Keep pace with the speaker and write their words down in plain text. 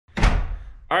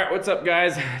All right, what's up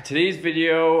guys? Today's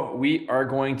video, we are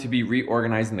going to be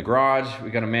reorganizing the garage. We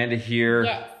got Amanda here.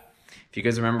 Yes. If you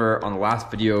guys remember on the last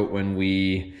video when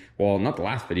we, well, not the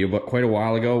last video, but quite a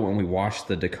while ago when we washed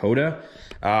the Dakota.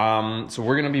 So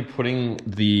we're gonna be putting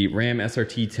the RAM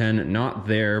SRT-10, not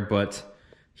there, but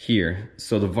here.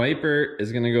 So the Viper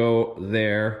is gonna go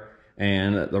there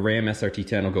and the RAM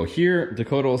SRT-10 will go here.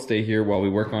 Dakota will stay here while we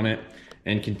work on it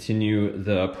and continue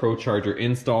the Pro Charger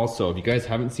install. So if you guys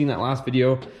haven't seen that last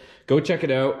video, go check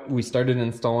it out. We started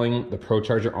installing the Pro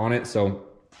Charger on it. So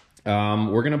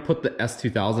we're gonna put the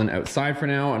S2000 outside for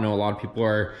now. I know a lot of people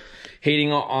are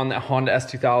hating on the Honda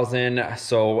S2000.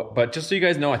 So, but just so you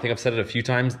guys know, I think I've said it a few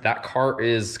times, that car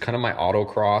is kind of my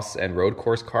autocross and road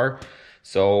course car.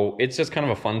 So it's just kind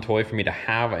of a fun toy for me to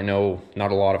have. I know not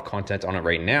a lot of content on it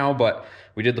right now, but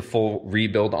we did the full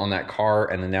rebuild on that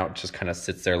car, and then now it just kind of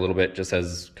sits there a little bit just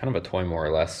as kind of a toy more or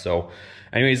less. So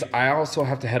anyways, I also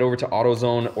have to head over to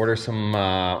AutoZone, order some,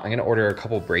 I'm gonna order a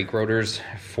couple brake rotors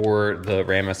for the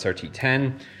RAM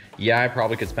SRT-10. Yeah, I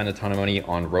probably could spend a ton of money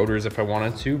on rotors if I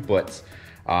wanted to, but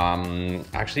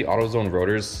actually AutoZone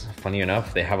rotors, funny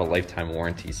enough, they have a lifetime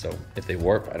warranty. So if they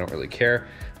warp, I don't really care.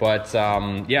 But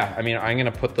yeah, I mean, I'm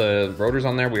gonna put the rotors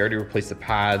on there. We already replaced the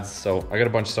pads. So I got a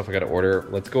bunch of stuff I gotta order.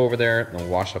 Let's go over there and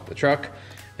wash up the truck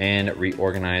and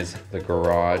reorganize the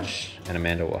garage, and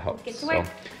Amanda will help. Get to work.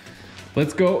 So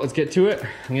let's go, let's get to it.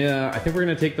 Yeah, I think we're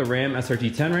gonna take the RAM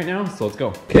SRT-10 right now. So let's go.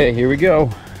 Okay, here we go.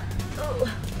 Oh.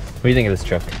 What do you think of this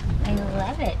truck? I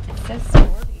love it. It's so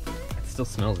sporty. It still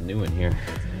smells new in here.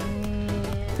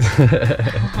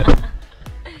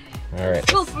 All right.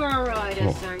 Go for a ride,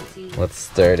 SRT. Let's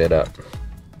start it up.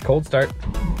 Cold start.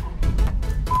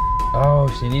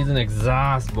 Oh, she needs an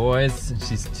exhaust, boys.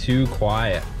 She's too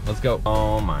quiet. Let's go.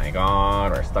 Oh my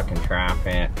God, we're stuck in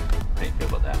traffic. How do you feel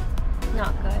about that?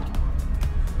 Not good.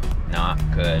 Not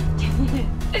good.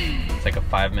 It's like a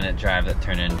 5-minute drive that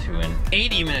turned into an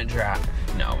 80-minute drive.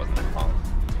 No, it wasn't that long.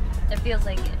 It feels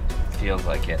like it. Feels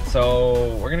like it.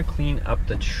 So we're gonna clean up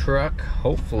the truck.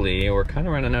 Hopefully, we're kind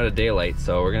of running out of daylight,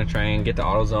 so we're gonna try and get to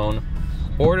AutoZone,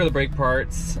 order the brake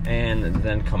parts, and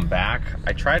then come back.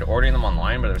 I tried ordering them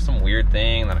online, but there's some weird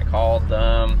thing. Then I called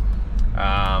them,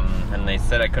 and they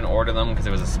said I couldn't order them because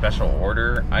it was a special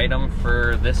order item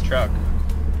for this truck.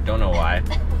 Don't know why,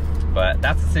 but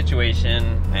that's the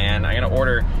situation. And I'm gonna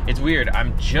order. It's weird.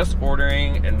 I'm just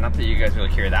ordering, and not that you guys really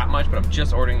care that much, but I'm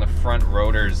just ordering the front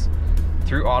rotors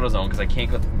through AutoZone because I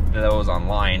can't get those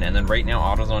online. And then right now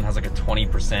AutoZone has like a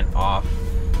 20% off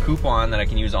coupon that I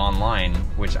can use online,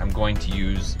 which I'm going to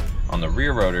use on the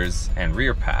rear rotors and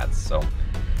rear pads. So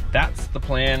that's the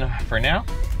plan for now,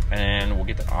 and we'll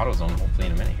get to AutoZone hopefully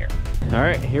in a minute here. All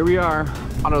right, here we are,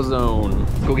 AutoZone.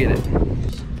 Let's go get it.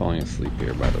 Falling asleep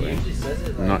here, by the way.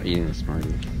 I'm not eating the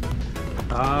Smarties.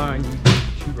 I need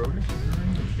 2 rotors.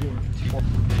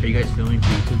 Are you guys filming for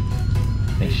YouTube?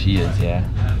 I think she is, yeah.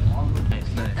 Nice.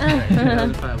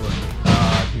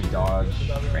 Dodge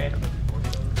Ram.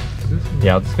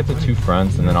 Yeah, I'll just get the 2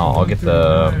 fronts, and then I'll get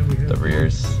the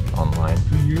rears online.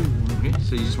 Okay,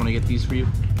 so you just want to get these for you?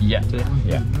 Yeah. Today?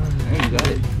 Yeah. Hey, you got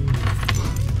it.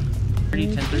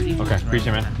 10:30. Okay,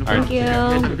 appreciate it, man. All Thank right. you.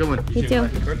 Have a good one. You too.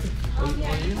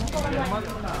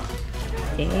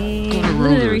 Dang,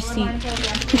 look at the receipt.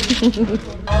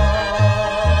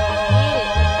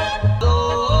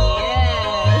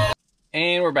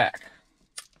 And we're back.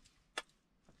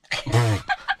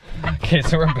 Okay,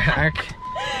 so we're back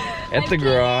at the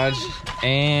garage,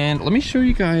 and let me show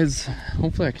you guys,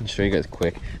 hopefully I can show you guys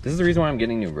quick. This is the reason why I'm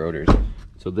getting new rotors.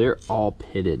 So they're all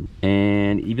pitted,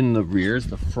 and even the rears,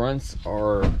 the fronts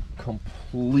are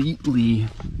completely,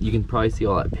 you can probably see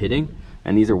all that pitting,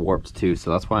 and these are warped too,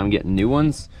 so that's why I'm getting new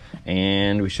ones,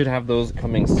 and we should have those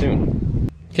coming soon.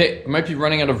 Okay, I might be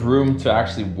running out of room to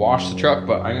actually wash the truck,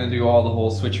 but I'm gonna do all the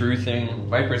whole switcheroo thing.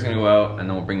 Viper's gonna go out, and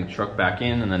then we'll bring the truck back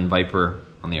in, and then Viper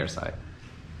on the other side.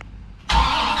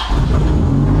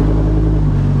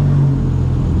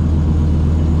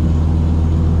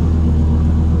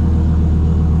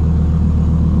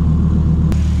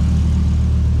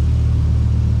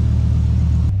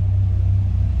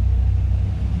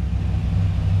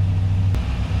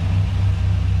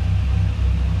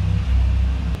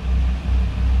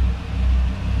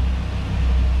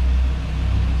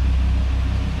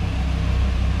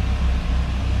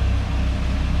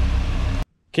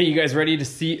 Okay, you guys ready to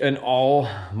see an all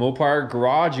Mopar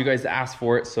garage? You guys asked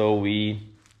for it, so we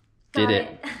did it.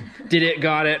 Did it,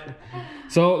 got it.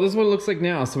 So this is what it looks like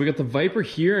now. So we got the Viper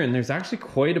here, and there's actually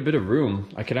quite a bit of room.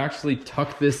 I could actually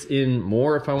tuck this in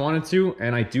more if I wanted to,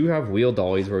 and I do have wheel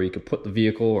dollies where you could put the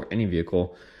vehicle or any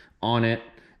vehicle on it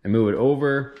and move it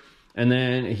over. And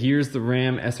then here's the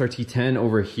Ram SRT-10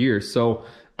 over here. So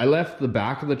I left the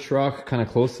back of the truck kind of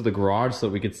close to the garage so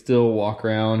that we could still walk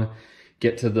around,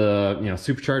 get to the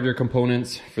supercharger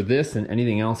components for this and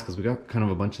anything else, because we got kind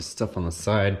of a bunch of stuff on the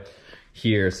side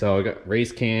here. So I got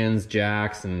race cans,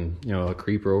 jacks, and a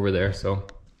creeper over there. So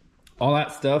all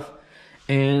that stuff.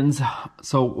 And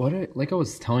so like I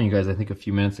was telling you guys, I think a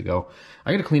few minutes ago,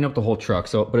 I got to clean up the whole truck.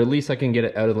 So, but at least I can get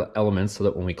it out of the elements so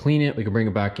that when we clean it, we can bring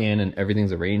it back in and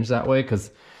everything's arranged that way. Because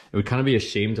it would kind of be a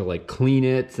shame to like clean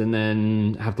it and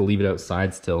then have to leave it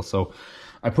outside still. So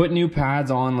I put new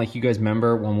pads on, like you guys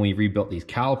remember when we rebuilt these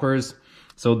calipers.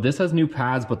 So this has new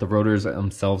pads, but the rotors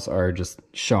themselves are just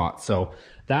shot. So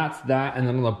that's that. And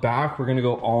then on the back, we're gonna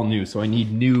go all new. So I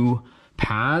need new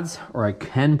pads, or I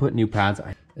can put new pads.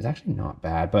 It's actually not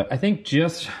bad, but I think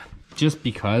just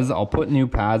because I'll put new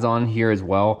pads on here as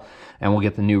well, and we'll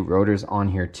get the new rotors on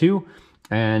here too,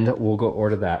 and we'll go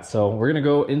order that. So we're gonna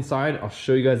go inside. I'll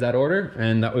show you guys that order,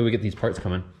 and that way we get these parts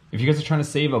coming. If you guys are trying to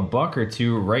save $1 or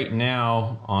 $2 right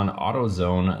now on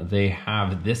AutoZone, they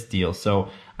have this deal. So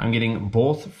I'm getting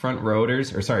both front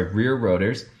rotors, or sorry, rear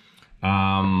rotors.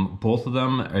 Both of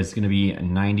them is going to be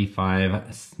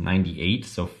 $95.98,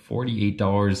 so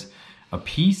 $48 a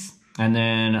piece. And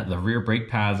then the rear brake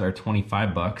pads are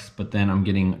 $25, but then I'm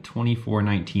getting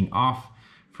 $24.19 off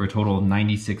for a total of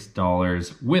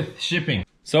 $96 with shipping.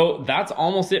 So that's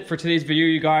almost it for today's video,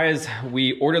 you guys.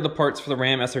 We ordered the parts for the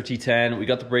Ram SRT-10. We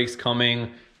got the brakes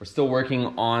coming. We're still working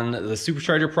on the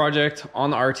supercharger project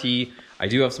on the RT. I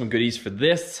do have some goodies for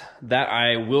this that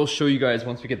I will show you guys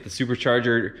once we get the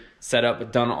supercharger set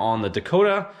up done on the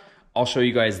Dakota. I'll show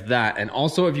you guys that. And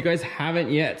also, if you guys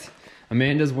haven't yet,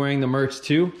 Amanda's wearing the merch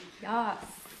too. Yes.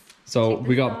 So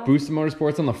we got Boosted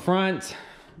Motorsports on the front.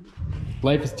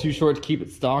 Life is too short to keep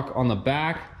it stock on the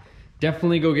back.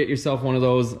 Definitely go get yourself one of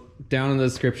those down in the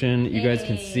description. You guys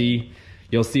can see,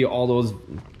 you'll see all those,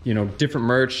 different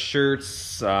merch, shirts,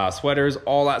 sweaters,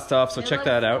 all that stuff. So check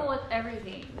that out. Cool with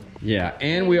everything. Yeah,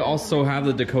 and we also have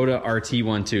the Dakota RT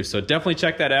one too. So definitely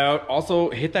check that out. Also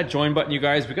hit that join button, you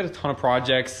guys. We got a ton of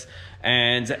projects,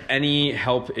 and any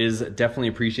help is definitely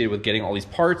appreciated with getting all these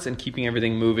parts and keeping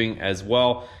everything moving as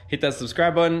well. Hit that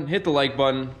subscribe button, hit the like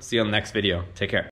button. See you on the next video. Take care.